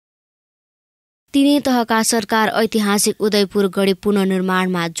तीनै तहका सरकार ऐतिहासिक उदयपुर गढी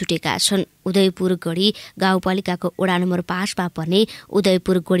पुनर्निर्माणमा जुटेका छन्। उदयपुर गढी गाउँपालिकाको वडा नम्बर 5 मा पर्ने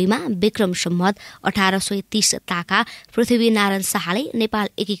उदयपुर गढीमा विक्रम सम्वत 1830 ताका पृथ्वीनारायण शाहले नेपाल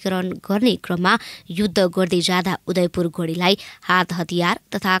एकीकरण गर्ने क्रममा युद्ध गर्दै जाँदा उदयपुर गढीलाई हात हतियार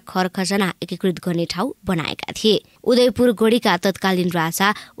तथा खर खजाना एकीकृत गर्ने ठाउँ बनाएका थिए। उदयपुर गढीका तत्कालीन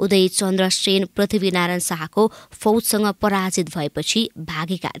राजा उदय चन्द्र सेन पृथ्वीनारायण शाहको फौजसँग पराजित भएपछि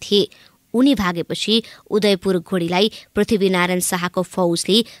भागेका थिए। उनी भागेपछि उदयपुर गढीलाई पृथ्वीनारायण शाहको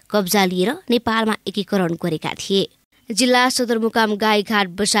फौजले कब्जा लिएर नेपालमा एकीकरण गरेका थिए। जिल्ला सदरमुकाम गाईघाट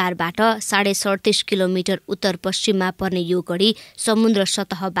बजारबाट 37.5 किलोमिटर उत्तर पश्चिममा पर्ने यो गढी समुद्र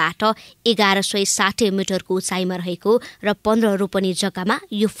सतहबाट 1160 मिटरको उचाइमा रहेको र 15 रोपनी जग्गामा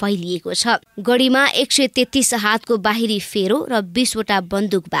यो फैलिएको छ। गढीमा 133 हातको बाहिरी फेरो र 20 वटा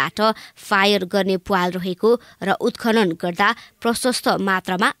बन्दुकबाट फायर गर्ने प्वाल रहेको र उत्खनन गर्दा प्रशस्त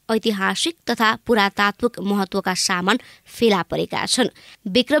मात्रामा ऐतिहासिक तथा पुरातात्विक महत्वका सामान फेला परेका छन्।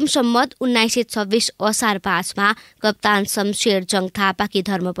 विक्रम सम्वत 1926 असार 5 मा कप्तान शमशेर जङ थापाकी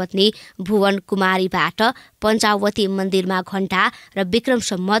धर्मपत्नी भुवन कुमारीबाट पञ्चावती मन्दिरमा घण्टा र विक्रम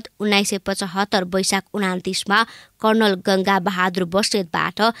सम्वत 1975 वैशाख 29 मा कर्नल गंगा बहादुर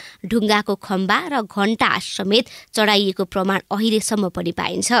बस्नेतबाट ढुङ्गाको खम्बा र घण्टा समेत चढाइएको प्रमाण अहिलेसम्म पनि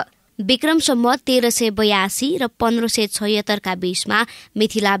पाइन्छ। विक्रम सम्वत 1382 र 1576 का बीचमा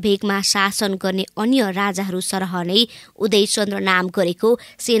मिथिला भेगमा शासन गर्ने अन्य राजाहरू सरह नै उदयचन्द्र नाम गरेको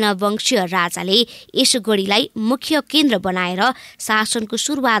सेनावंशीय राजाले यस गढीलाई मुख्य केन्द्र बनाएर शासनको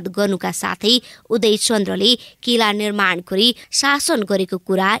सुरुवात गर्नुका साथै उदयचन्द्रले किला निर्माण गरी शासन गरेको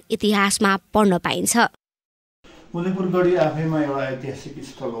कुरा इतिहासमा पढ्न पाइन्छ। उदयपुर गढी आफैमा एउटा ऐतिहासिक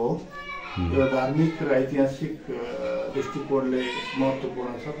स्थल हो। यो धार्मिक र ऐतिहासिक दृष्टिकोणले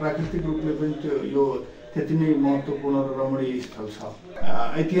महत्त्वपूर्ण छ। प्राकृतिक रूपले पनि यो त्यति नै महत्त्वपूर्ण र रमणीय स्थल छ।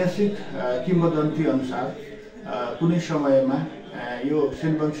 ऐतिहासिक किंवदन्ती अनुसार कुनै समयमा यो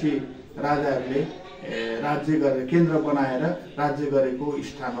सेनवंशी राजाहरूले राज्य गरेर केन्द्र बनाएर राज्य गरेको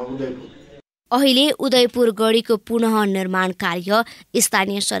स्थान हो उदयपुर। अहिले उदयपुर गढीको पुनः निर्माण कार्य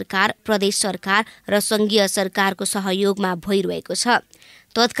स्थानीय सरकार, प्रदेश सरकार र संघीय सरकारको सहयोगमा भइरहेको छ।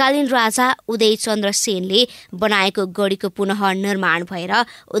 तत्कालीन राजा उदयचन्द्र सेनले बनाएको गढीको पुनः निर्माण भएर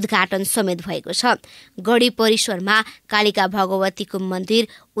उद्घाटन समेत भएको छ। गढी परिसरमा कालिका भगवतीको मन्दिर,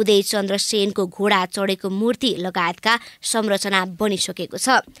 उदयचन्द्र सेनको घोडा चढेको मूर्ति लगायतका संरचना बनिसकेको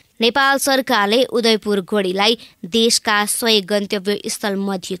छ। नेपाल सरकारले उदयपुर गढीलाई देशका 100 गन्तव्य स्थल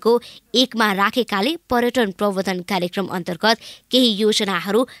मध्येको एकमा राखेकाले पर्यटन प्रवर्धन कार्यक्रम अन्तर्गत केही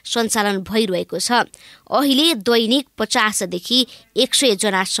योजनाहरू सञ्चालन भइरहेको छ। अहिले दैनिक 50 देखि 100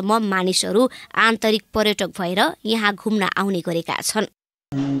 जनासम्म मानिसहरू आन्तरिक पर्यटक भएर यहाँ घुम्न आउने गरेका छन्।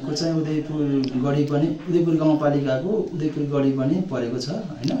 उदयपुर गढी पनि उदयपुर गाउँपालिकाको उदयपुर गढी पनि परेको छ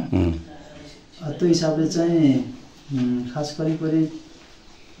हैन। त्यो हिसाबले चाहिँ खास गरी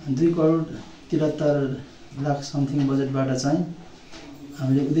 2 करोड 73 लाख समथिङ बजेटबाट चाहिँ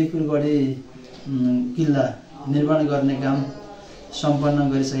हामीले उदयपुर गढी किल्ला निर्माण गर्ने काम सम्पन्न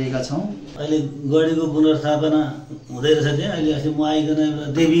गरिसकेका छौँ। अहिले गढीको पुनर्स्थापना हुँदै रहेछ। त्यहाँ अहिले अस्ति म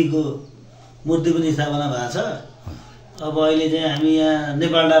आइकन देवीको मूर्ति पनि स्थापना भएको छ। अब अहिले चाहिँ हामी यहाँ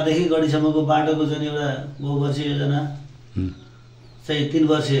नेपालडाँडादेखि गढीसम्मको बाटोको चाहिँ एउटा बहुवर्षीय योजना चाहिँ 3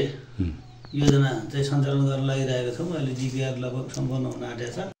 वर्षीय योजना चाहिँ सञ्चालन गर्न लागिरहेको छौँ। अहिले जिपिआर लगभग सम्पन्न हुन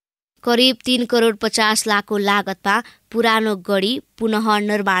आँटेको छ। करिब 3 करोड 50 लाखको लागतमा पुरानो गढी पुनः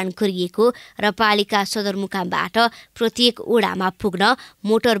निर्माण गरिएको र पालिका सदरमुकामबाट प्रत्येक ओडामा पुग्न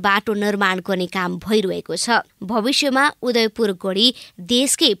मोटर बाटो निर्माण गर्ने काम भइरहेको छ। भविष्यमा उदयपुर गढी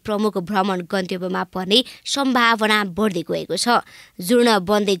देशकै प्रमुख भ्रमण गन्तव्यमा पर्ने सम्भावना बढ्दै गएको छ। जीर्ण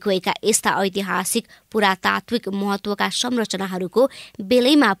बन्दै गएका यस्ता ऐतिहासिक पुरातात्विक महत्वका संरचनाहरूको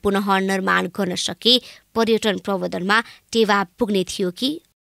बेलैमा पुनः निर्माण गर्न सके पर्यटन प्रवर्धनमा टेवा पुग्ने थियो कि।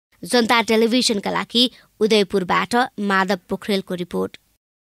 जनता टेलिभिजनका लागि उदयपुरबाट माधव पोखरेलको रिपोर्ट।